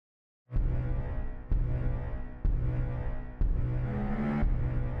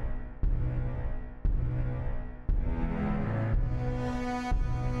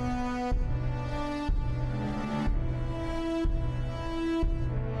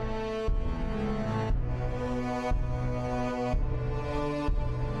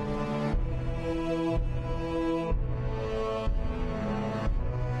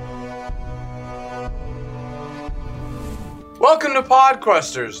Welcome to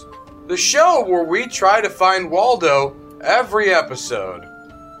Podquesters, the show where we try to find Waldo every episode.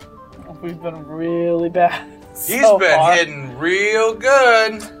 We've been really bad. He's been hitting real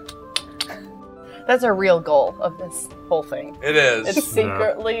good. That's a real goal of this whole thing. It is. It's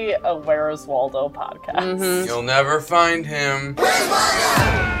secretly a Where's Waldo podcast. Mm-hmm. You'll never find him.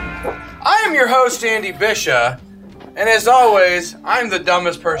 I am your host, Andy Bisha, and as always, I'm the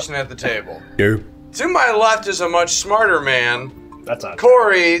dumbest person at the table. Yep. To my left is a much smarter man, That's not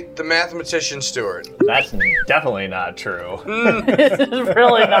Corey, the mathematician Stewart. That's definitely not true. It's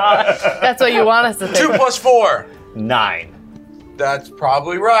really not. That's what you want us to 2 think. plus 4. 9. That's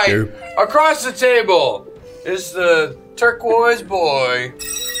probably right. Yep. Across the table is the turquoise boy,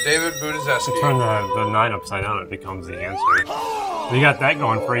 David Budizeski. Turn the 9 upside down, it becomes the answer. You got that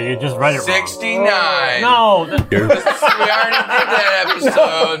going for you. You just read it wrong. 69. No. We already did that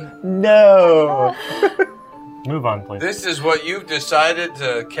episode. No. Move on, please. This is what you've decided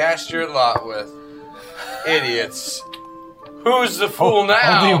to cast your lot with. Idiots. Who's the fool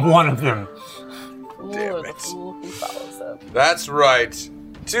now? Only one of them. Damn Ooh, the it. fool who follows him. That's right.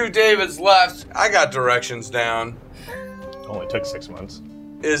 To David's left, I got directions down, Only took 6 months.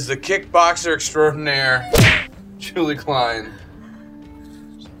 is the kickboxer extraordinaire, Julie Klein.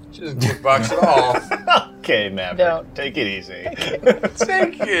 She doesn't kickbox at all. Okay, Maverick. Don't. Take it easy.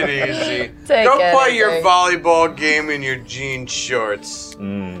 Take it easy. Take Go it play your easy. volleyball game in your jean shorts.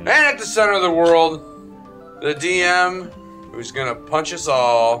 And at the center of the world, the DM who's gonna punch us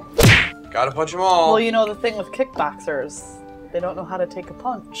all. Gotta punch them all. Well, you know the thing with kickboxers, they don't know how to take a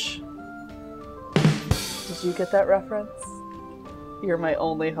punch. Did you get that reference? You're my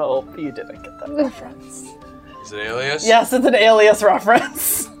only hope. You didn't get that reference. Is it Alias? Yes, it's an Alias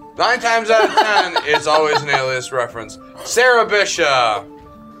reference. 9 times out of 10, it's always an Alias reference. Sarah Bisha.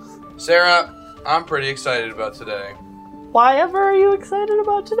 Sarah, I'm pretty excited about today. Why ever are you excited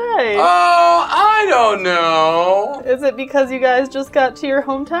about today? Oh, I don't know. Is it because you guys just got to your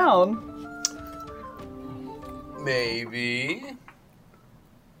hometown? Maybe.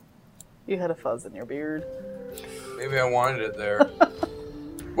 You had a fuzz in your beard. Maybe I wanted it there.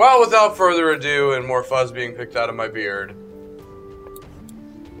 Well, without further ado and more fuzz being picked out of my beard,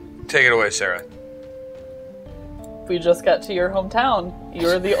 take it away, Sarah. We just got to your hometown.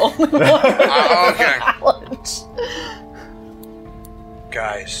 You're the only one. Okay. Challenge.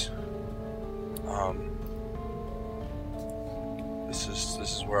 Guys, this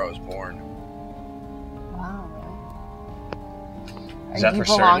is where I was born. Wow. Is that Do you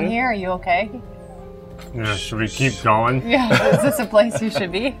for belong certain? here? Are you okay? Yeah, should we keep going? Yeah. Is this a place you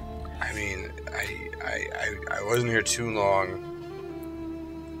should be? I mean, I wasn't here too long.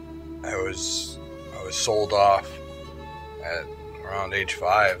 I was sold off at around age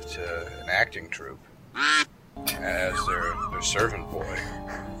 5 to an acting troupe as their servant boy,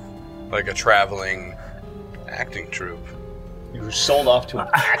 like a traveling acting troupe. You were sold off to an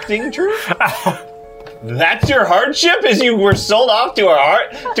acting troupe? That's your hardship? Is you were sold off to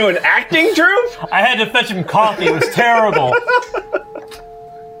an acting troupe? I had to fetch him coffee. It was terrible.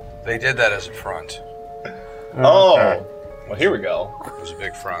 They did that as a front. Oh. Okay. Well, here we go. It was a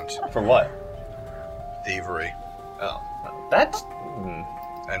big front. For what? Thievery Oh. That's...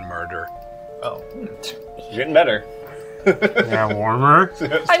 and murder. Oh. You're getting better. Yeah, warmer.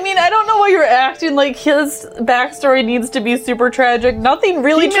 I mean, I don't know why you're acting like his backstory needs to be super tragic. Nothing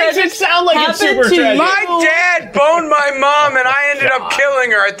really He makes tragic it sound like it's happened super to tragic. you. My dad boned my mom and I ended up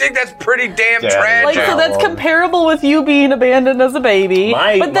killing her. I think that's pretty damn Daddy. Like, tragic. so that's comparable with you being abandoned as a baby.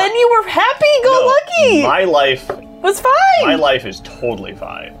 but then you were happy-go-lucky. My life... It was fine. My life is totally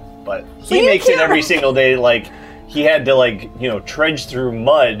fine, but he you makes it can't- every single day like he had to trudge through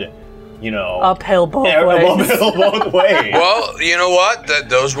mud, Uphill both ways. both ways. Well, you know what?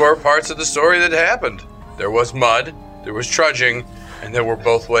 Those were parts of the story that happened. There was mud, there was trudging, and there were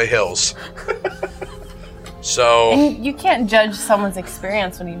both-way hills. So, And you can't judge someone's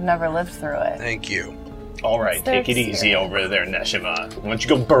experience when you've never lived through it. thank you. All right, It's their take it easy experience. over there, Neshima. Why don't you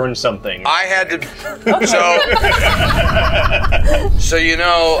go burn something? I had to. So you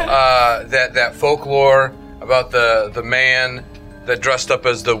know that folklore about the man that dressed up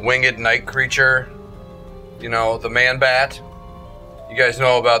as the winged night creature. You know, the man bat. You guys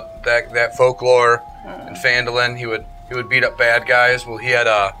know about that folklore in Phandalin. He would beat up bad guys. Well, he had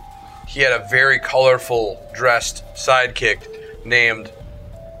a very colorful dressed sidekick named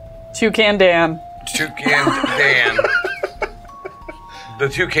Toucan Dan. Toucan Dan. The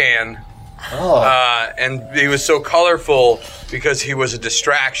Toucan. Oh. And he was so colorful because he was a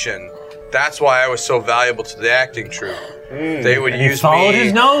distraction. That's why I was so valuable to the acting troupe. They would He use followed me.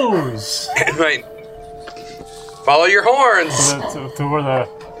 his nose. And Follow your horns. To where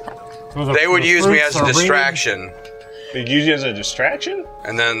the They would use me as fruits a are ringing. distraction. They'd use you as a distraction?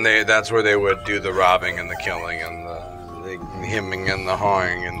 And then that's where they would do the robbing and the killing and the hemming and the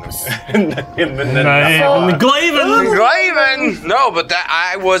hawing and the And then The Glaven! Glaven! No, but that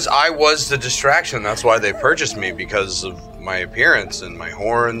I was the distraction. That's why they purchased me, because of my appearance and my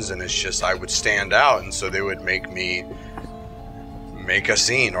horns, and it's just I would stand out, and so they would make me make a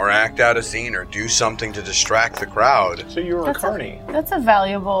scene or act out a scene or do something to distract the crowd. So you were a carny. That's a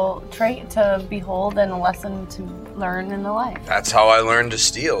valuable trait to behold and a lesson to learn in the life. That's how I learned to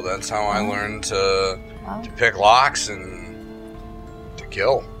steal. That's how I learned to pick locks and to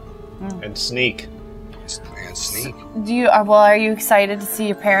kill And sneak. and sneak. Are you excited to see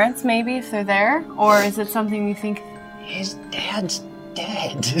your parents maybe if they're there? Or is it something you think His dad's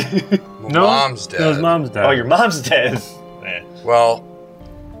dead. No, Mom's dead. No, his mom's dead. Oh, your mom's dead. Well,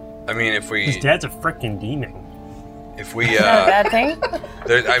 I mean, if His we dad's a freaking demon. is that a bad thing?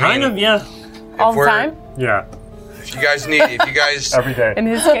 Kind of, yeah. All the we're- time? Yeah, If you guys every day. In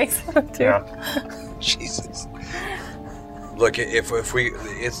his case, too. Yeah. Jesus. Look, if we,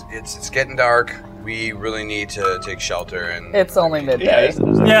 it's getting dark. We really need to take shelter and. It's only midday. Yeah, I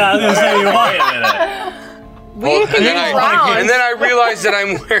was gonna say you Wait want. a minute. We can and, go then around. and then I realized that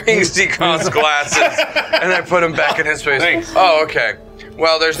I'm wearing Zekon's glasses, and I put them back in his face. Thanks. Oh, okay.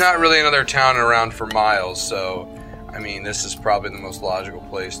 Well, there's not really another town around for miles, so I mean, this is probably the most logical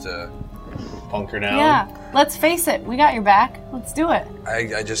place to. Bunker down. Yeah, let's face it. We got your back. Let's do it. I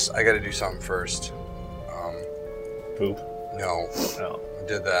got to do something first. Poop. No, Oh. I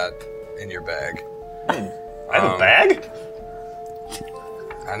did that in your bag. I have a bag?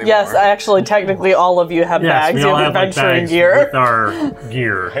 Anymore. Yes, actually, technically, all of you have Yes, bags. we You all have have like, adventuring bags gear. with our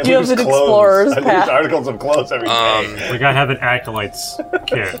gear. I You have lose an clothes. explorer's I lose pack. articles of clothes every day. Like I have an acolyte's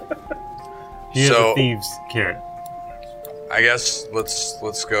kit. He has So- a thieves kit. I guess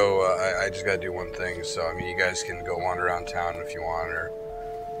let's go. I just gotta do one thing. So I mean, you guys can go wander around town if you want, or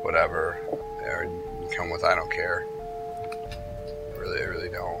whatever. Or you come with. I don't care. I really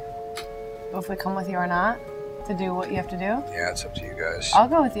don't. If we come with you or not to do what you have to do, Yeah, it's up to you guys. I'll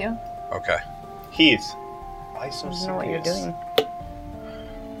go with you. Okay. Heath. Why so I serious? don't know what you're doing.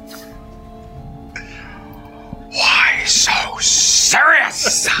 Why so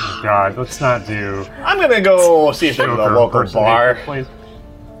serious? God, let's not do I'm gonna go see if there's a Joker local bar. impersonation, please.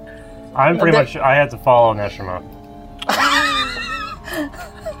 I'm pretty much. I had to follow Neshima.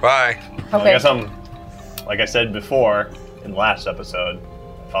 Bye. I Okay. guess like I said before in the last episode,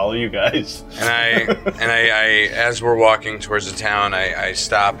 I follow you guys. And I as we're walking towards the town, I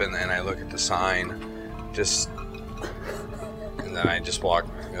stop and I look at the sign, and then I just walk.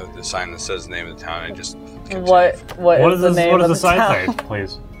 You know, the sign that says the name of the town. I just continue. What What is does the name what of does the the sign town? say,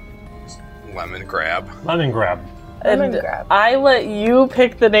 please? Lemon grab. Lemon grab. Lemon And grab. I let you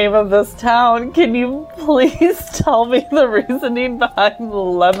pick the name of this town. Can you please tell me the reasoning behind the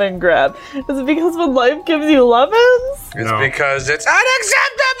lemon grab? Is it because when life gives you lemons? It's No. because it's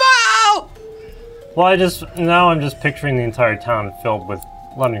unacceptable. Well, I'm just picturing the entire town filled with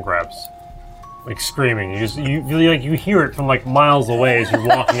lemon grabs, like screaming. You hear it from like miles away as you're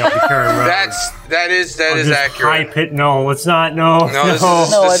walking up the Karen Road. That is Just accurate. High pit. No, it's not. No. No, this No,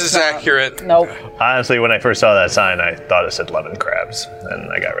 is it's not. accurate. Nope. Honestly, when I first saw that sign, I thought it said lemon crabs,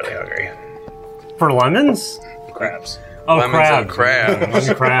 and I got really hungry. For lemons. Crabs. Oh, Lemons crabs. and crabs.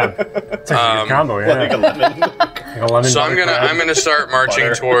 Lemon crab. It's a good combo, yeah. Like a lemon. Like a lemon So I'm butter crab. gonna start marching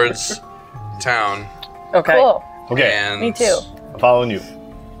Butter. towards town. Okay. Cool. Okay, And Me too. I'm following you.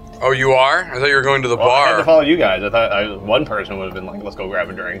 Oh, you are? I thought you were going to the Well, I had to bar. follow you guys. I thought one person would have been like, let's go grab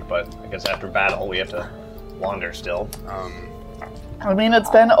a drink, but I guess after battle, we have to wander still. I mean, it's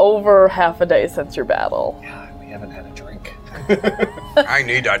been over half a day since your battle. Yeah, we haven't had a drink. I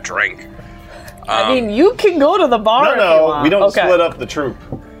need a drink. I mean, you can go to the bar if you No, want. we don't Okay. split up the troop.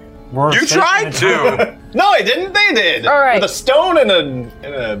 We're You sitting tried in to. No, I didn't. They did. All right. With a stone and a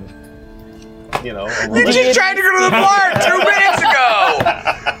you know. A You just tried to go to the bar 2 minutes ago.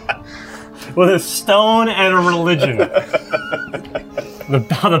 with a stone and a religion.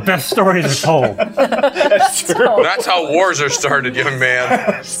 How the best stories are told. That's true. That's how wars are started, young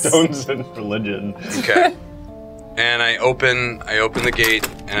man. Stones and religion. Okay. And I open the gate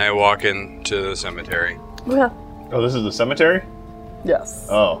and I walk into the cemetery. Yeah. Oh, this is the cemetery. Yes.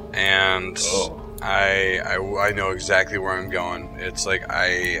 Oh. And Oh. I know exactly where I'm going. It's like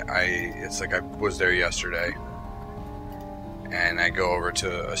I was there yesterday. And I go over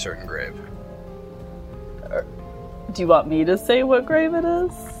to a certain grave. Do you want me to say what grave it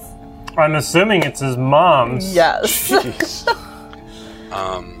is? I'm assuming it's his mom's. Yes. Jeez.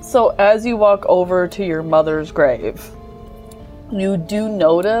 So as you walk over to your mother's grave, you do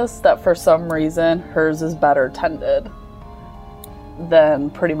notice that for some reason hers is better tended than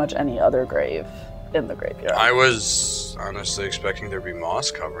pretty much any other grave in the graveyard. I was honestly expecting there to be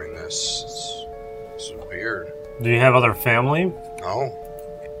moss covering this. It's weird. Do you have other family? No.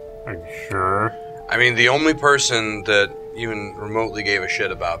 Are you sure? I mean, the only person that even remotely gave a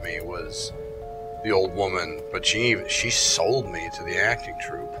shit about me was the old woman, but she sold me to the acting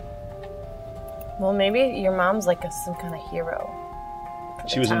troupe. Well, maybe your mom's like some kind of hero.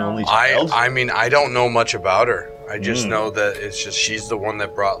 She was an only child. I mean, I don't know much about her. I just know that it's just she's the one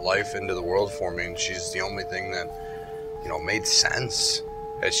that brought life into the world for me, and she's the only thing that, made sense.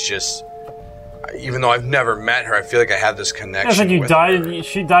 It's just, even though I've never met her, I feel like I have this connection. I think you with died. her.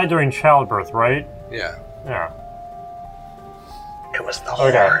 She died during childbirth, right? Yeah. Yeah. It was the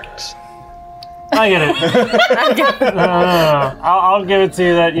horns. I get it. No. I'll give it to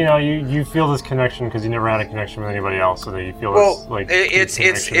you that you feel this connection because you never had a connection with anybody else, so that you feel this like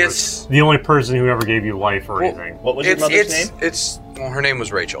it's the only person who ever gave you life or anything. What was your mother's name? Her name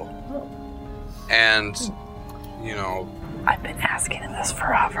was Rachel, and I've been asking him this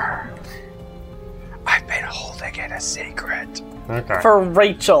forever. I've been holding it a secret. Okay. For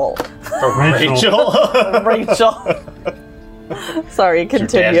Rachel. Rachel. Rachel. Sorry,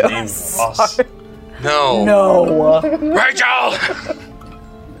 continue. Your dad's name, Ross. Sorry. No. No. Rachel!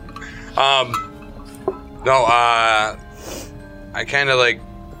 I kind of like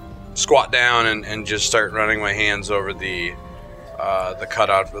squat down and just start running my hands over the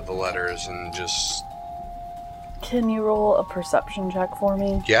cutout with the letters and just... Can you roll a perception check for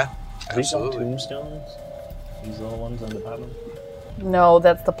me? Yeah, Are these all absolutely. tombstones? These little ones on the bottom? No,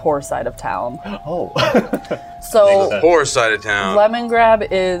 that's the poor side of town. Oh. So The poor side of town. Lemon Grab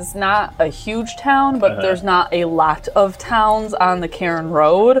is not a huge town, but there's not a lot of towns on the Cairn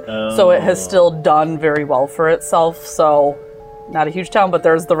Road, so it has still done very well for itself. So, not a huge town, but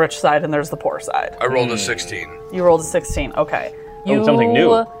there's the rich side and there's the poor side. I rolled a 16. You rolled a 16. Okay. You something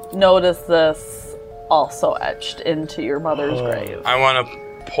new. notice this also etched into your mother's grave. I want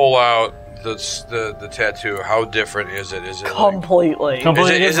to pull out the tattoo. How different is it? Is it Completely.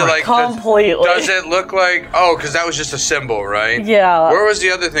 Is it like Completely. Does it look like? Oh, because that was just a symbol, right? Yeah. Where was the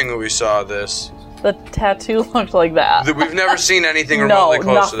other thing that we saw? This The tattoo looked like that. we've never seen anything No, remotely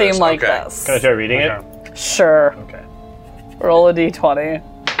close to this. nothing like Okay. this. Can I try reading Okay. Sure. it? Okay. Roll a d20.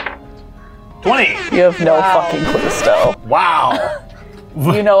 20! You have no fucking clue still. Wow!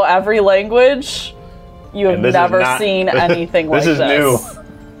 You know every language. You have And this is never not- seen anything like This this. is new.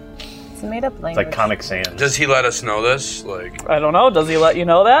 It's a made-up It's language. like Comic Sans. Does he let us know this? Like, I don't know. Does he let you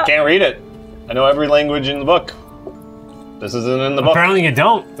know that? Can't read it. I know every language in the book. This isn't in the book. Apparently you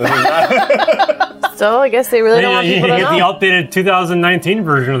don't. This is not. So I guess they really don't want You people to get the know. updated 2019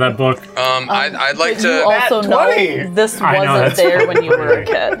 version of that book. I'd like But you to. also know 20. this I know, wasn't that's there when you were a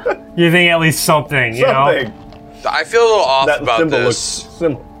kid. You think at least something, you know? Something. I feel a little off That about symbol this. looks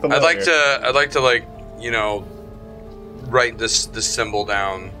familiar. I'd like to like write this symbol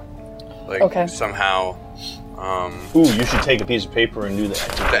down, like Okay. somehow. Ooh, you should take a piece of paper and do that.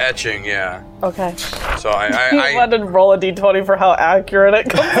 The etching, yeah. Okay. So You I wanted to roll a d20 for how accurate it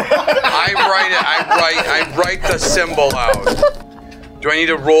comes. I write the symbol out. Do I need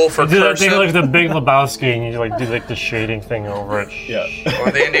to roll for Do that thing cursive like the Big Lebowski, and you like do like the shading thing over it. Yeah. or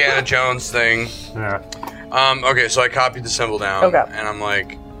the Indiana Jones thing? Yeah. Okay, so I copied the symbol down, Okay. and I'm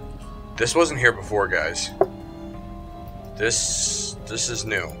like, this wasn't here before, guys. This is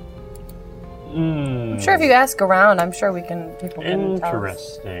new. I'm sure if you ask around, I'm sure people can tell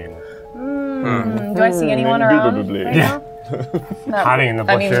us. Interesting. Do I see anyone around Indubitably. right now? Not Hiding in the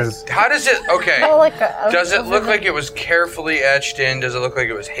I mean, bushes. How does it? Okay. Oh, like Does it look like it was carefully etched in? Does it look like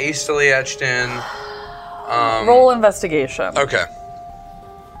it was hastily etched in? Roll investigation. Okay.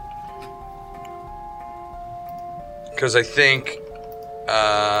 Because I think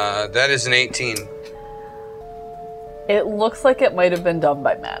that is an 18. It looks like it might have been done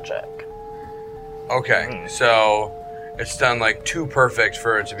by magic. Okay, so it's done like too perfect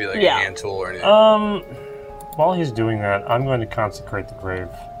for it to be like Yeah. a hand tool or anything. While he's doing that, I'm going to consecrate the grave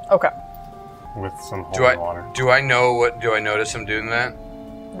Okay. with some do holy water. I notice him doing that?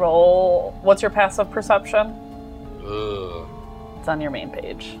 Roll. What's your passive perception? Ugh. It's on your main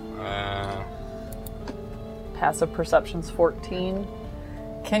page. Passive perception's 14.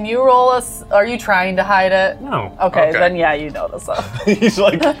 Can you roll us? Are you trying to hide it? No. Okay, then yeah, you notice it. He's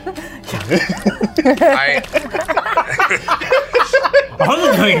like, I I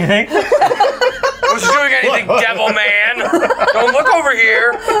wasn't doing anything. wasn't doing anything, devil man. Don't look over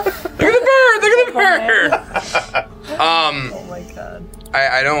here. Look at the bird. Look at the bird. Oh my god.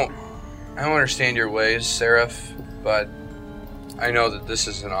 I don't understand your ways, Seraph, but I know that this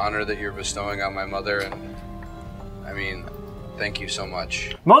is an honor that you're bestowing on my mother, and I mean, thank you so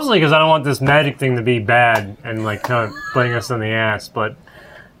much. Mostly because I don't want this magic thing to be bad and like kind of putting us in the ass, but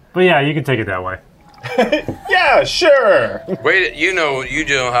yeah, you can take it that way. Yeah, sure. Wait, you know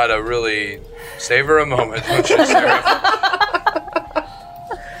how to really savor a moment, don't you, Seraph?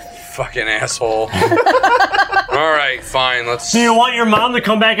 Fucking asshole. All right, fine. Let's. Do you want your mom to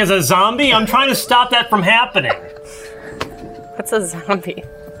come back as a zombie? I'm trying to stop that from happening. What's a zombie?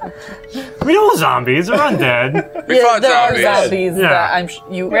 Real zombies are undead. We fought there zombies. are zombies Yeah.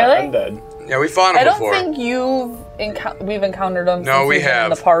 that you Really? Undead. Yeah, we fought them I don't before. think we've encountered them. No, since we we've been in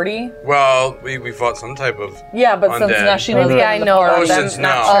have. the party. Well, we fought some type of. Yeah, but since Undead. Nashina's Maybe been I in the know party, of them. since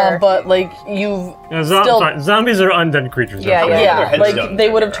Not now. sure. but like you've Yeah, still. fine. Zombies are undead creatures. Yeah, that's yeah. fine. Yeah, Their like headstones they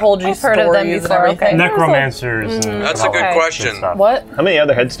are would have there. told you I've heard of them stories and before, everything. okay. Necromancers. And That's a all good Okay. question. stuff. What? How many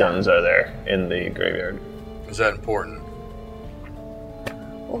other headstones are there in the graveyard? Is that important?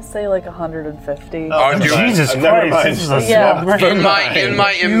 We'll say like 150. Oh, never dude. mind. Jesus Never Christ, mind. this is a Yeah. small In my They're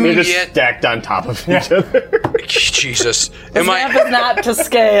just immediate. stacked on top of each other. Jesus. This In map my is not to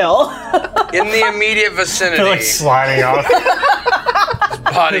scale. in the immediate They're vicinity, like sliding off.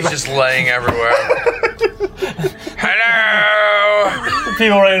 body's just laying everywhere. Hello.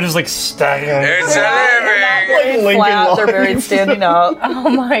 People are just like staggering. It's a They're not living laid flat, Lincoln they're buried standing up. Oh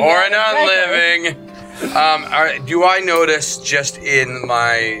my or god. an unliving. Do I notice just in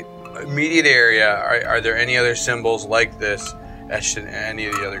my immediate area? Are there any other symbols like this etched in any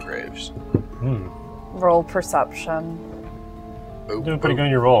of the other graves? Roll perception. Ooh, Doing pretty good on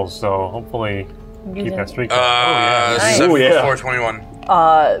your rolls, so hopefully keep that streak. going. Nice. 7, Ooh, yeah. 4, 21.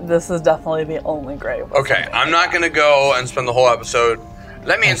 This is definitely the only grave. Okay, I'm not gonna go and spend the whole episode.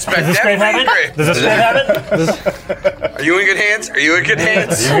 Let me inspect Does this grave have every it? grave. Does this grave have it? Are you in good hands? Are you in good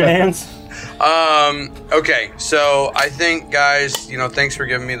hands? Your hands. Okay, so I think, guys, thanks for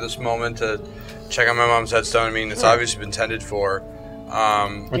giving me this moment to check out my mom's headstone. I mean, it's obviously been tended for.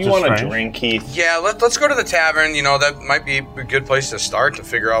 Which You is want a strange. drink, Keith? Yeah, let's go to the tavern. That might be a good place to start to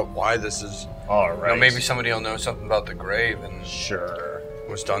figure out why this is. All right. Maybe somebody will know something about the grave and Sure.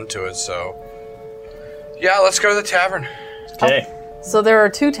 what's done to it. So, yeah, let's go to the tavern. Okay. So there are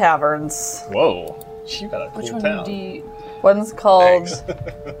two taverns. Whoa. You got a cool Which one town. do you... One's called Thanks.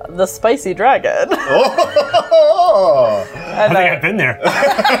 the Spicy Dragon. Oh! I think I've been there.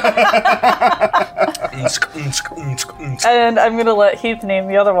 And I'm gonna let Heath name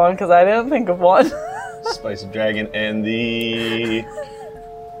the other one because I didn't think of one. Spicy Dragon and the...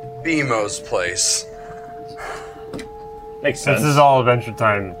 BMO's place. Makes sense. This is all Adventure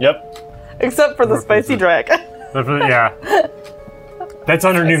Time. Yep. Except for the Spicy Dragon. But yeah. That's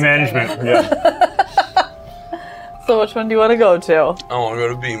under new management. Yeah. So which one do you want to go to? I want to go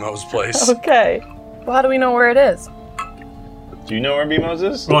to BMO's place. Okay. Well, how do we know where it is? Do you know where BMO's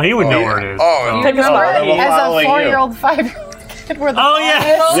is? Well, he would know yeah. where it is. Oh, so. Pick a spot. then we'll As follow a you. 4-year-old, 5-year-old kid, we're the Oh,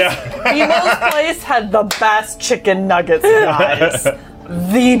 yeah. Yeah. BMO's place had the best chicken nuggets, guys.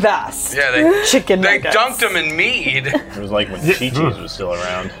 The best. yeah, they Chicken they nuggets. dunked them in mead. It was like when Chi-Chi's was still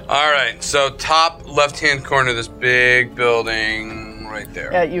around. All right, so top left-hand corner of this big building right there.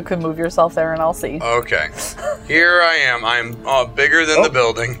 Yeah, you can move yourself there and I'll see. Okay, here I am. I'm bigger than the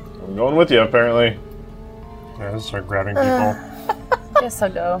building. I'm going with you, apparently. Yeah, just start grabbing people. Yes, I'll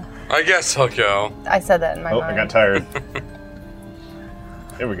go. I guess I'll go. I said that in my Oh, mind. I got tired.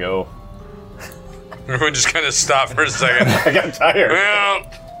 There we go. We're just gonna stop for a second. I got tired. Well,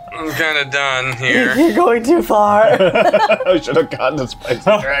 I'm kind of done here. You're going too far. I should have gotten the Spicy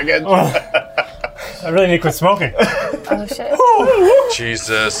Dragon. I really need to quit smoking. Oh, shit.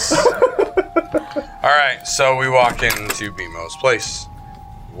 Jesus. All right, so we walk into BMO's place.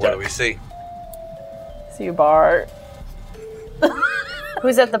 What do we see? See you, Bart.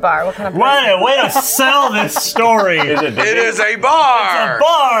 Who's at the bar? What kind of Way to sell this story. It is a bar. A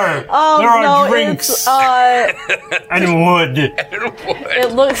bar. there are no, drinks it's, and wood.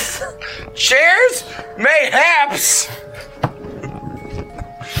 it looks... Chairs? Mayhaps.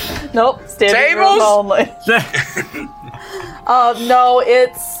 Nope, standing Tables? room only. No,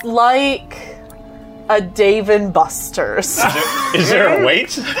 it's like a Dave and Buster's. Is there a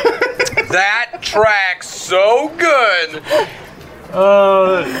wait? That tracks so good.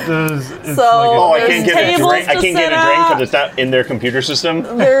 It's So- Oh, I There's can't get a tables drink. I to can't get sit a drink at. because it's not in their computer system.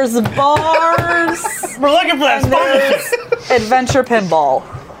 There's bars. we're looking for that sponsorship. There's Adventure Pinball.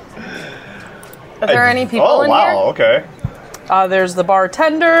 Are there any people Oh in wow, here? okay. There's the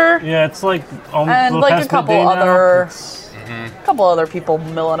bartender. Yeah, it's like And little like a past couple midday now. other- It's- A couple other people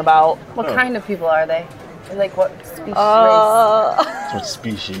milling about. What kind of people are they? Like what species? What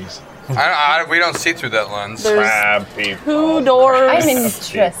species? We don't see through that lens. There's Crab people. 2 dwarves, I'm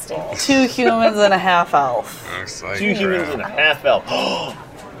interested. 2 humans, and a half elf. Looks like 2 humans crap. and a half elf.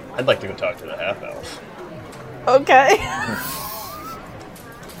 I'd like to go talk to the half elf. Okay.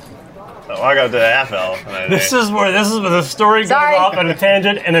 So I go to the half elf. And I This is where the story goes Sorry. off on a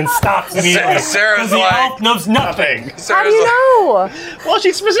tangent and then stops immediately. Sarah's 'Cause the like- elf knows nothing. nothing. How do you know? Well,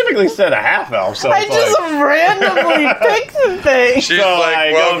 she specifically said a half elf, so I it's just like, randomly picked the thing. She's so like,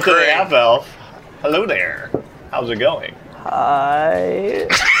 I well, go up to the great. half elf. Hello there. How's it going? Hi.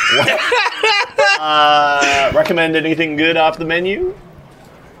 Recommend anything good off the menu?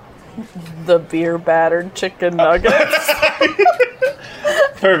 The beer battered chicken nuggets.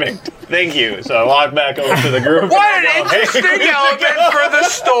 Perfect. Thank you. So I walk back over to the group. What and I an go, "Hey, interesting element for the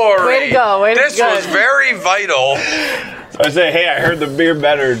story. Way to go, way to This go. was very vital. So I say, hey, I heard the beer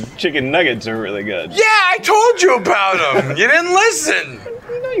battered chicken nuggets are really good. Yeah, I told you about them. You didn't listen.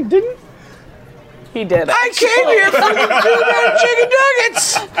 No, you didn't. He did it. I came here for the beer-battered chicken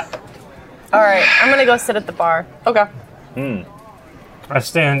nuggets. All right, I'm gonna go sit at the bar. Okay. I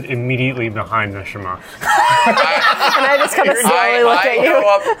stand immediately behind Neshima. And I just kind of slowly look at you.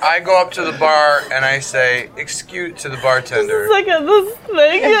 I go up to the bar and I say, "Excuse," to the bartender. Second, this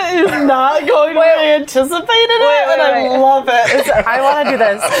thing is not going to be anticipated wait, and I wait. love it. I want to do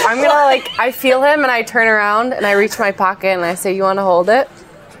this. I'm gonna I feel him and I turn around and I reach my pocket and I say, "You want to hold it?"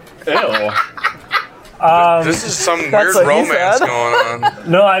 Ew. This is some That's weird what he romance said. going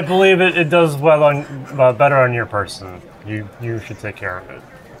on. No, I believe it does well on better on your person. You should take care of it.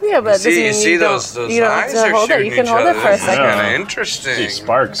 Yeah, but it doesn't mean You see you those don't, you don't have eyes to are hold it. shooting You can each hold other. it for a This is second. kind of See interesting.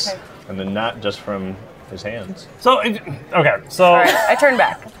 sparks. And then not just from his hands. So so All right, I turn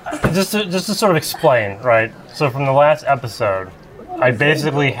back. just to sort of explain, right? So from the last episode, I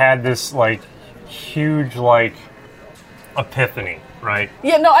basically had this like huge like epiphany, right?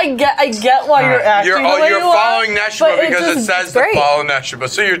 Yeah, no, I get why you're acting the way You're you are, following but Neshima because it just says to great. follow Neshima,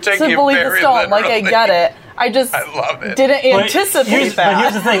 so you're taking to it believe the very stone. literally. Like I get it. I just I love it. didn't But anticipate But that.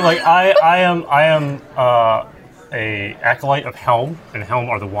 here's the thing, like I am a acolyte of Helm, and Helm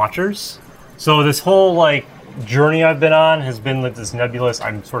are the Watchers. So this whole like journey I've been on has been like this nebulous.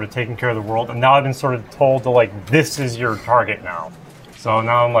 I'm sort of taking care of the world, and now I've been sort of told to like this is your target now. So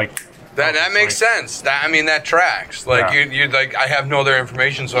now I'm like. That makes sense. That tracks. Like Yeah. you like I have no other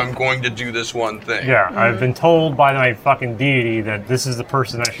information, so I'm going to do this one thing. Yeah, I've been told by my fucking deity that this is the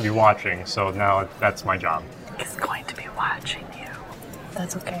person I should be watching, so now that's my job. He's going to be watching you.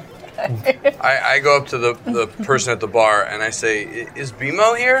 That's okay. I go up to the person at the bar and I say, "Is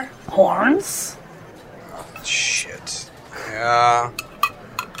BMO here?" Horns? Shit. Yeah.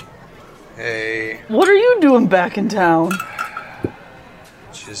 Hey, What are you doing back in town?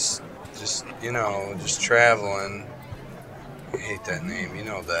 just just traveling. I hate that name. You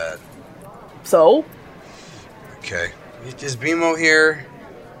know that. So? Okay. Is BMO here?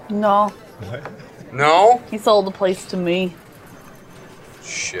 No. No? He sold the place to me.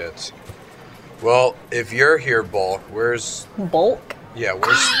 Shit. Well, if you're here, Bulk, where's Bulk?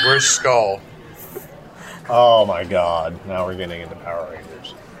 where's Skull? Oh my god. Now we're getting into Power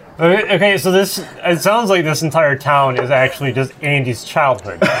Rangers. Okay, so it sounds like this entire town is actually just Andy's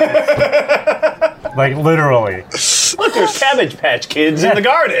childhood. Like, literally. Look, there's Cabbage Patch Kids in the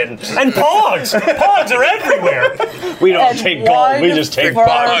garden. And Pogs! Pogs are everywhere! We don't And take gold, we one just take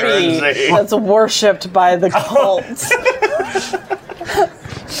Barbie currency. that's worshipped by the cults.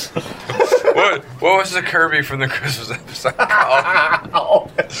 What was the Kirby from the Christmas episode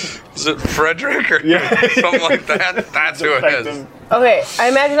called? Is it Frederick or something like that? That's who it is. Okay, I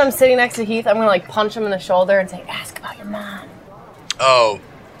imagine I'm sitting next to Heath. I'm gonna punch him in the shoulder and say, "Ask about your mom." Oh,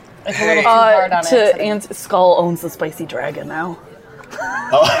 It's a little too hard on it. Skull owns the spicy dragon now.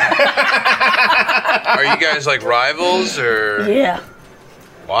 are you guys like rivals or? Yeah.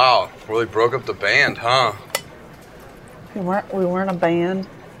 Wow, really broke up the band, huh? We weren't a band.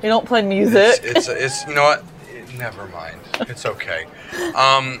 We don't play music. It's you know what? Never mind. It's okay.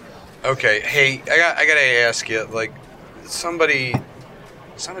 Okay. Hey, I gotta ask you. Like, somebody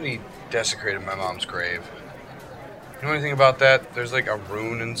desecrated my mom's grave. You know anything about that? There's like a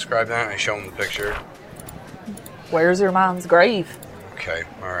rune inscribed on it. I show him the picture. Where's your mom's grave? Okay.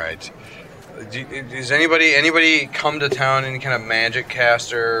 All right. Does anybody come to town? Any kind of magic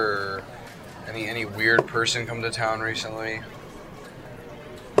caster or any weird person come to town recently?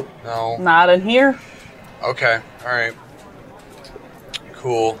 No. Not in here. Okay. All right.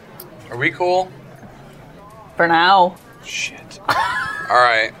 Cool. Are we cool? For now. Shit. All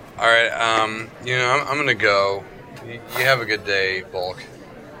right. I'm gonna go. You have a good day, Bulk.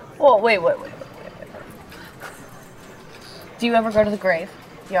 Well, wait. Do you ever go to the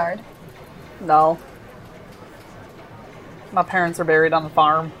graveyard? No. My parents are buried on the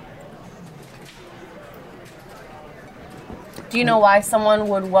farm. Do you know why someone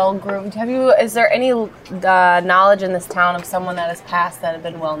would well-groom? Is there any knowledge in this town of someone that has passed that have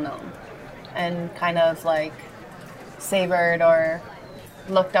been well-known and kind of like savored or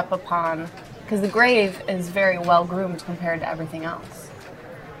looked up upon? Because the grave is very well-groomed compared to everything else.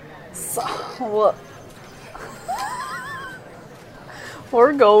 So,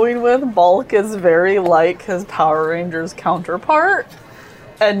 we're going with Bulk is very like his Power Rangers counterpart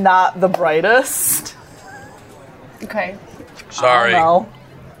and not the brightest. Okay. Sorry. I don't know.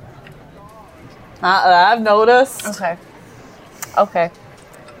 Not that I've noticed. Okay.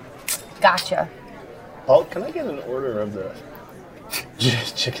 Gotcha. Paul, can I get an order of the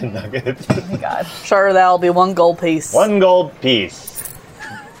chicken nuggets? Oh my god. Sure, that'll be 1 gold piece. 1 gold piece.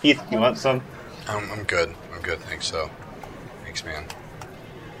 Heath, you want some? I'm good. I'm good. Thanks. Thanks, man.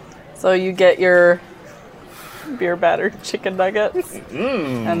 So you get your beer battered chicken nuggets,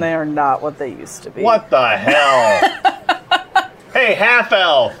 and they are not what they used to be. What the hell? Hey, half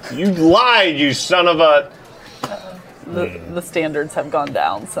elf! You lied, you son of a... The standards have gone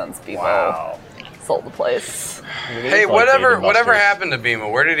down since people sold the place. Hey, whatever happened to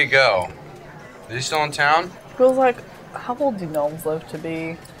Bima? Where did he go? Is he still in town? Feels like, how old do gnomes live to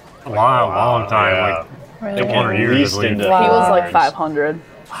be? A long time. Yeah. Like Really? 100 years, I believe. He was like 500.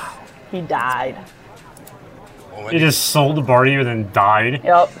 He died. Well, when He just sold the bar to you and then died.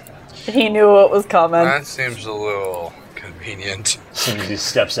 Yep. He knew it was coming. that seems a little convenient. As soon as he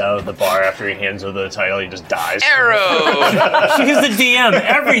steps out of the bar after he hands over the title, he just dies. Arrow! She's the DM.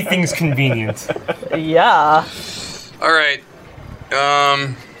 Everything's convenient. Yeah. All right.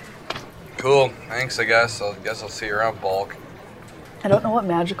 Cool. Thanks. I guess I'll see you around, Bulk. I don't know what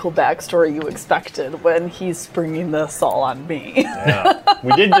magical backstory you expected when he's springing this all on me. Yeah.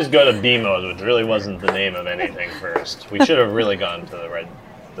 We did just go to BMO's, which really wasn't the name of anything first. We should have really gone to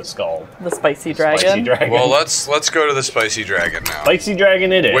the skull. The spicy dragon. Spicy dragon. Well, let's go to the Spicy Dragon now, Spicy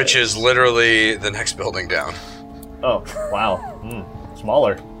dragon it is. which is literally the next building down. Oh, wow.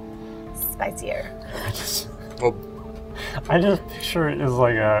 Smaller. Spicier. Well, I just picture it as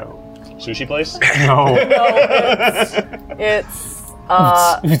like a... Sushi place? No. It's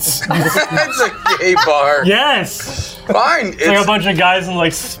it's it's a gay bar. yes! Fine. It's like a bunch of guys in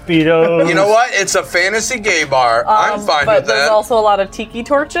like Speedos. You know what? It's a fantasy gay bar. I'm fine but with there's that. also a lot of tiki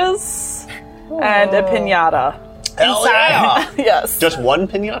torches and a pinata. Hell yeah! Yes. Just 1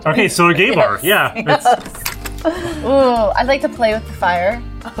 pinata? Okay, so a gay bar. Yeah. It's, Ooh, I'd like to play with the fire.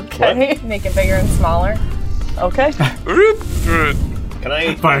 Okay. Make it bigger and smaller. Okay. Can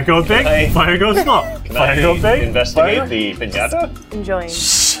I... fire goes big, Can I- fire goes small. Can Fire I goes big, investigate fire- the pinata? Enjoying.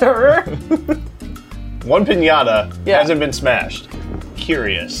 Sure. 1 pinata Yeah. hasn't been smashed.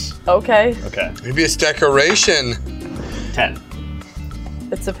 Curious. Okay. Okay. Maybe it's decoration. 10.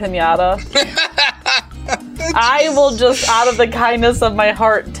 It's a pinata. I will just, out of the kindness of my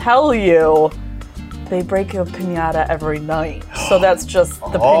heart, tell you they break a pinata every night. So that's just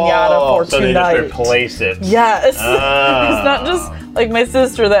the pinata for so they tonight. just replace it. Yes. Ah. It's not just like my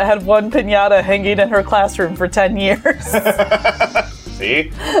sister that had 1 pinata hanging in her classroom for 10 years. See?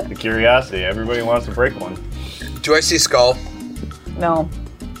 The curiosity. Everybody wants to break one. Do I see Skull? No.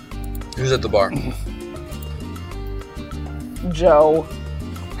 Who's at the bar? Joe.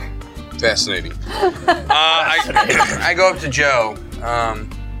 Fascinating. I go up to Joe.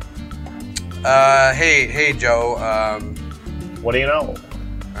 Hey, Joe. What do you know?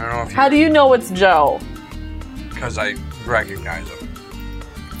 I don't know if How do you know it's Joe? because I recognize him.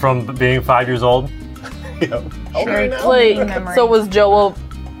 From being 5 years old. Okay, now. Wait, memory. so was Joe a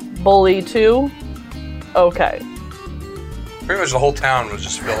bully too? Okay. Pretty much the whole town was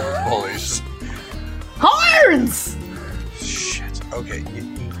just filled with bullies. Horns! Shit. Okay.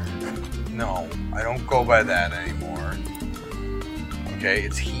 No, I don't go by that anymore. Okay,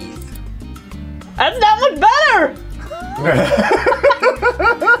 it's Heath. That's not much better!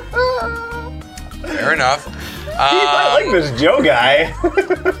 Fair enough. I like this Joe guy.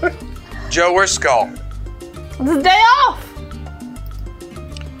 Joe, where's Skull? It's a day off!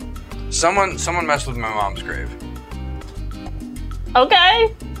 Someone messed with my mom's grave.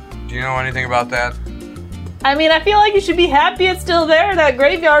 Okay. Do you know anything about that? I mean, I feel like you should be happy it's still there. That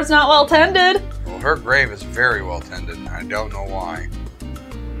graveyard's not well tended. Well, her grave is very well tended, and I don't know why.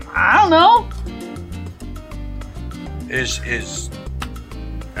 I don't know.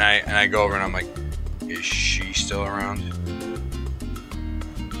 And I go over and I'm like, is she still around?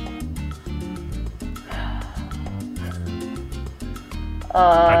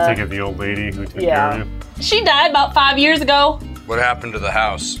 I take it the old lady who took care of you. She died about 5 years ago. What happened to the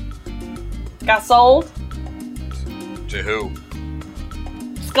house? Got sold. To who?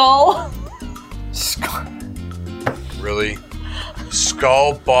 Skull. Really?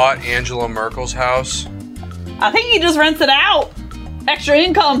 Skull bought Angela Merkel's house? I think he just rents it out. Extra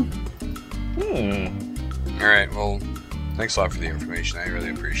income. Alright, well, thanks a lot for the information. I really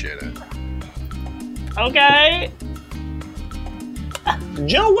appreciate it. Okay.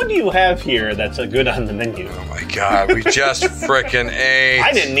 Joe, what do you have here that's good on the menu? Oh my god, we just frickin' ate.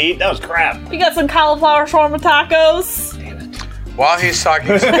 I didn't eat. That was crap. We got some cauliflower shawarma tacos. While he's talking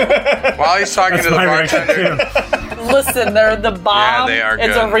to the My reaction, bartender. too. Listen, they're the bomb. they are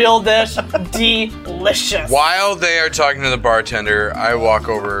It's good. a real dish. Delicious. While they are talking to the bartender, I walk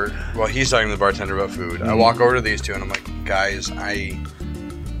over. While he's talking to the bartender about food, I walk over to these two and I'm like, guys, I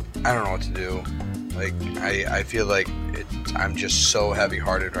don't know what to do. Like, I feel like I'm just so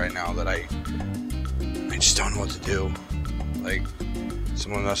heavy-hearted right now that I just don't know what to do. Like,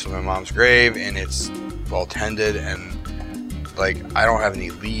 someone messed with my mom's grave and it's well tended and like I don't have any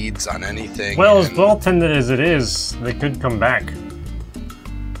leads on anything. Well, as and well tended as it is, they could come back.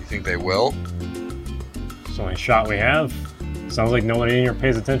 you think they will? It's the only shot we have. Sounds like nobody in here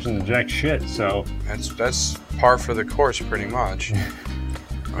pays attention to jack shit, so That's par for the course, pretty much.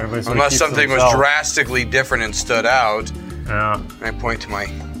 everybody's gonna Unless keep to something was themselves. drastically different and stood out. Yeah. I point to my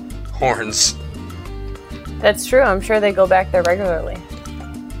horns. That's true. I'm sure they go back there regularly.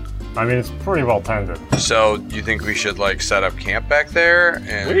 I mean, it's pretty well tended. So, you think we should like set up camp back there?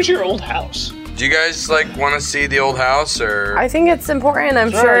 And Where's your old house? do you guys like want to see the old house or? I think it's important.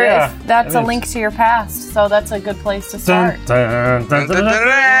 I'm Sure, sure yeah. if that's It a is. link to your past, so that's a good place to start. Dun, dun, dun, dun, dun,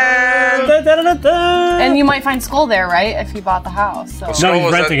 Dun-dun-dun-dun. dun, dun, dun, dun. And you might find Skull there, right? If you bought the house. So. No, Skull he's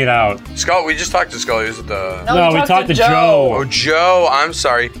was renting at- it out. Skull, we just talked to Skull. He was at the. No, we talked to Joe. Oh, Joe, I'm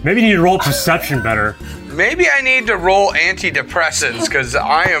sorry. Maybe you need to roll perception better. Maybe I need to roll antidepressants because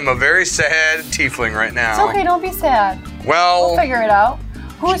I am a very sad tiefling right now. It's okay. Don't be sad. Well, We'll figure it out.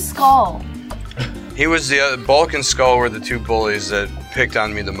 Who's Skull? he was the other, Bulk and Skull were the two bullies that picked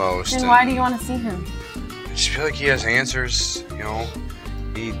on me the most. And why do you want to see him? I just feel like he has answers, you know.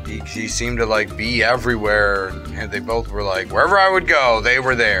 He seemed to like be everywhere, and they both were like wherever I would go, they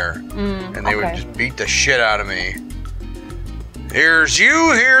were there, and they would okay. just beat the shit out of me. Here's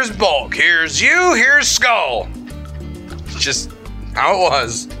you, here's Bulk, here's you, here's Skull. It's just how it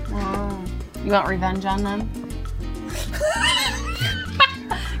was. You want revenge on them?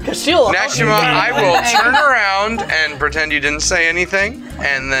 Because she'll. Nashima, I will turn around and pretend you didn't say anything,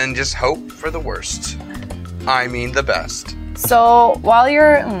 and then just hope for the worst. I mean the best. So while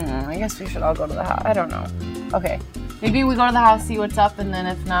you're, I guess we should all go to the house. I don't know. Okay, maybe we go to the house, see what's up, and then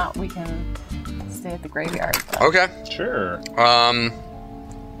if not, we can stay at the graveyard. But Okay. Sure.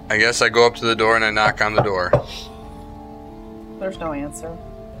 I guess I go up to the door and I knock on the door. There's no answer.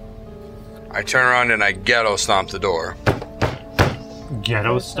 I turn around and I ghetto stomp the door.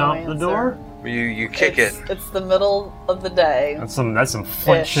 Ghetto stomp the answer. door? You kick it. It's the middle of the day. That's some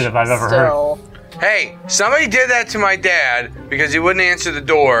Flint Ish, shit if I've ever heard. still. Hey, somebody did that to my dad because he wouldn't answer the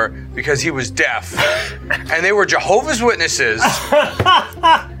door because he was deaf. And they were Jehovah's Witnesses.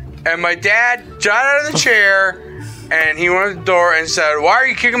 And my dad got out of the chair and he went to the door and said, "Why are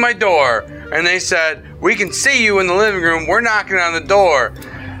you kicking my door?" And they said, "We can see you in the living room. We're knocking on the door.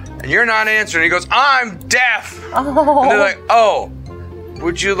 And you're not answering." He goes, "I'm deaf." And they're like, "Oh,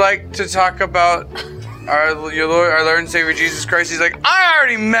 would you like to talk about our Lord and Savior Jesus Christ?" He's like, "I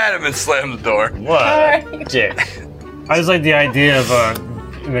already met him," and slammed the door. What a dick. I just like the idea of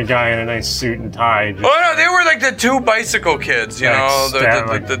a guy in a nice suit and tie. Just, Oh no, they were like the two bicycle kids, you know,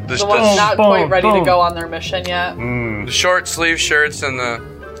 The ones not Boom, quite ready boom. to go on their mission yet. the short sleeve shirts and the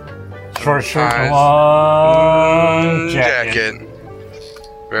short shirt, ties. long jacket.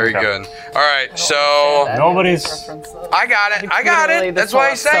 Very Okay. good. All right, so Nobody's. I got it. I got Literally, it. this That's why whole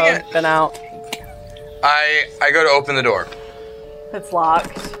he's saying it. episode's been out. I go to open the door. It's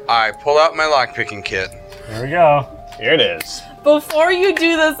locked. I pull out my lockpicking kit. There we go. Here it is. Before you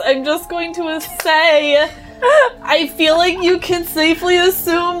do this, I'm just going to say, I feel like you can safely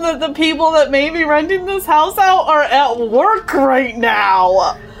assume that the people that may be renting this house out are at work right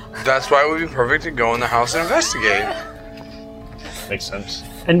now. That's why it would be perfect to go in the house and investigate. Makes sense.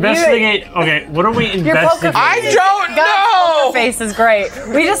 Investigate. Okay, what are we poker investigating? I don't God's know. face is great.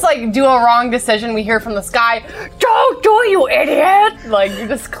 We just like do a wrong decision. We hear from the sky, "Don't do it, you idiot!" Like you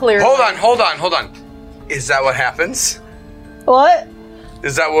just clear. Hold on. Is that what happens? What?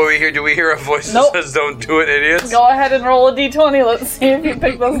 Is that what we hear? Do we hear a voice Nope. that says, "Don't do it, idiots"? Go ahead and roll a d20. Let's see if you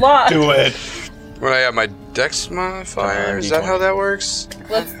pick this lock. Do it. When I have my dex modifier, is that how that works?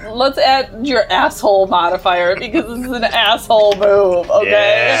 Let's add your asshole modifier because this is an asshole move. Okay.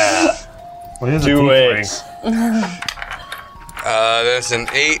 Yeah. What is Do a it. tiefling? That's an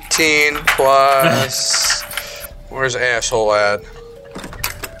 18 plus. Where's asshole at?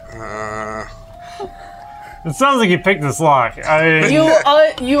 It sounds like you picked this lock. I mean,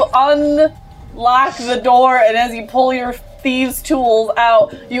 You unlock the door, and as you pull your thieves' tools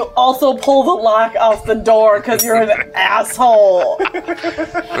out, you also pull the lock off the door because you're an asshole.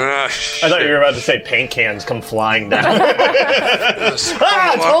 I thought you were about to say paint cans come flying down. It's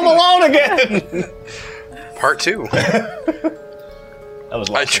Home Alone again! Part 2. That was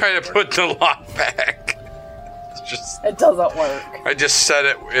I try to put the lock back. It doesn't work. I just set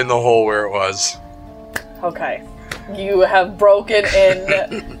it in the hole where it was. Okay. You have broken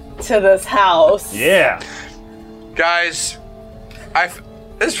in to this house. Yeah. Guys,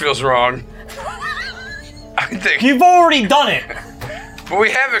 this feels wrong. I think, you've already done it. but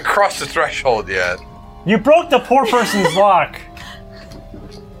we haven't crossed the threshold yet. You broke the poor person's lock.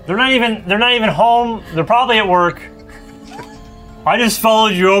 They're not even home. They're probably at work. I just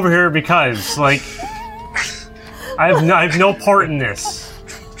followed you over here because, like, I have no part in this.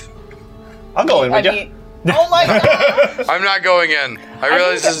 I'll go in with you. Oh my god! I'm not going in. I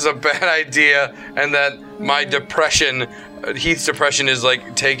realize this is a bad idea, and that my depression, Heath's depression, is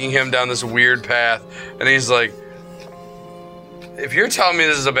like taking him down this weird path. And he's like, "If you're telling me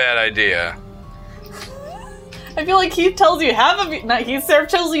this is a bad idea." I feel like Heath tells you half of Seraph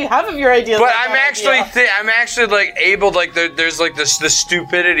tells you half of your ideas. But are I'm bad actually, idea. I'm actually like able, like there's like this, the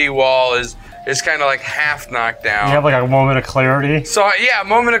stupidity wall is kind of like half knocked down. You have like a moment of clarity. So yeah, a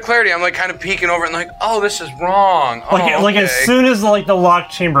moment of clarity. I'm like kind of peeking over and like, oh, this is wrong. Like as soon as like the lock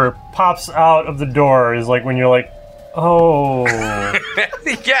chamber pops out of the door is like when you're like, oh,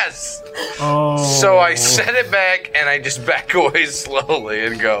 yes. oh. So I set it back and I just back away slowly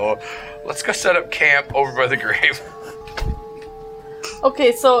and go, let's go set up camp over by the grave.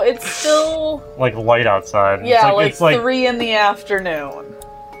 Okay, so it's still like light outside. yeah, it's like 3 in the afternoon.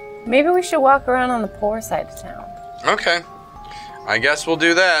 Maybe we should walk around on the poor side of town. Okay, I guess we'll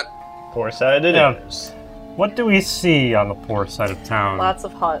do that. Poor side it Yeah. is. What do we see on the poor side of town? Lots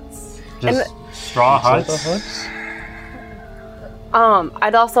of huts. Just straw huts.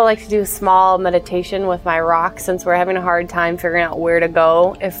 I'd also like to do a small meditation with my rock since we're having a hard time figuring out where to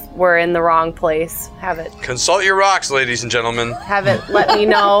go if we're in the wrong place. Have it Consult your rocks, ladies and gentlemen. let me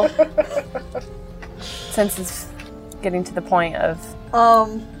know since it's getting to the point of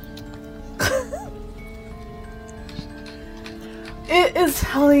It is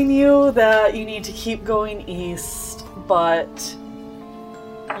telling you that you need to keep going east, but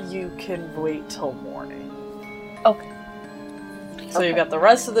you can wait till morning. okay. So you've got the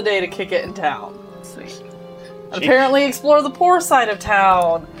rest of the day to kick it in town. Sweet. And apparently explore the poor side of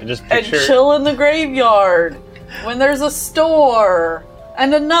town. I just And picture chill in the graveyard when there's a store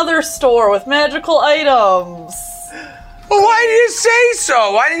and another store with magical items. Well, why did you say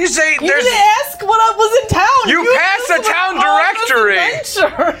so? Why didn't you say You there's? didn't ask what was in town. You passed the just town went on this directory.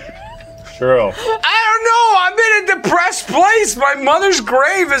 adventure. True. I don't know. I'm in a depressed place. My mother's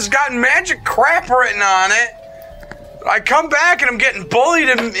grave has got magic crap written on it. I come back and I'm getting bullied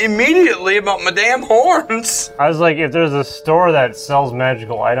immediately about my damn horns. I was like, if there's a store that sells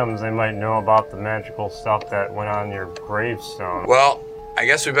magical items, they might know about the magical stuff that went on your gravestone. Well, I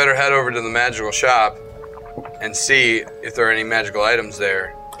guess we better head over to the magical shop and see if there are any magical items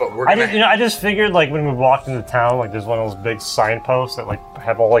there. But we're gonna... I just figured like when we walked into town, like there's one of those big signposts that like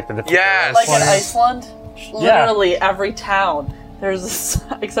have all like the different Yes. Like in areas. Iceland, literally every town, there's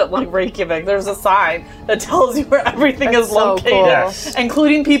except like Reykjavik, there's a sign that tells you where everything That's is so located, cool. Yes.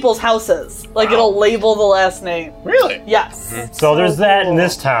 including people's houses. Like it'll label the last name. Really? Yes. So there's that cool. in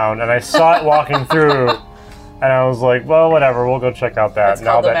this town, and I saw it walking through, and I was like, well, whatever, we'll go check out that. It's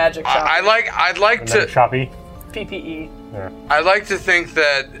called the magic shop. I'd like to Shoppy. PPE. I'd like to think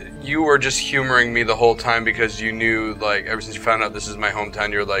that you were just humoring me the whole time because you knew, like, ever since you found out this is my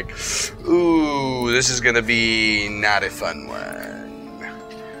hometown, you're like, ooh, this is gonna be not a fun one.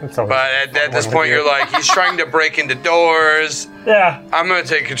 But at this point, you're like, he's trying to break into doors. Yeah. I'm gonna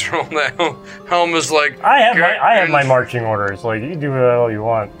take control now. Helm is like, I have my marching orders. Like, you can do whatever you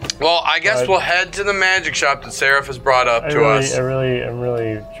want. Well, I guess But- we'll head to the magic shop that Seraph has brought up to us. I'm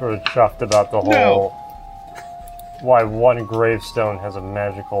really sort of chuffed about the whole why one gravestone has a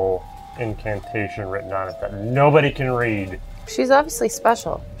magical incantation written on it that nobody can read. She's obviously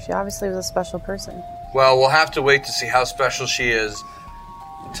special. She obviously was a special person. Well, we'll have to wait to see how special she is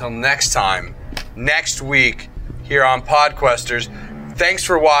until next time, next week, here on Podquesters. Thanks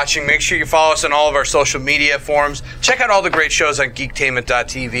for watching. Make sure you follow us on all of our social media forums. Check out all the great shows on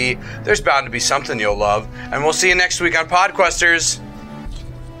geektainment.tv. There's bound to be something you'll love. And we'll see you next week on Podquesters.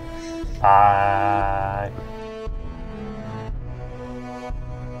 Bye.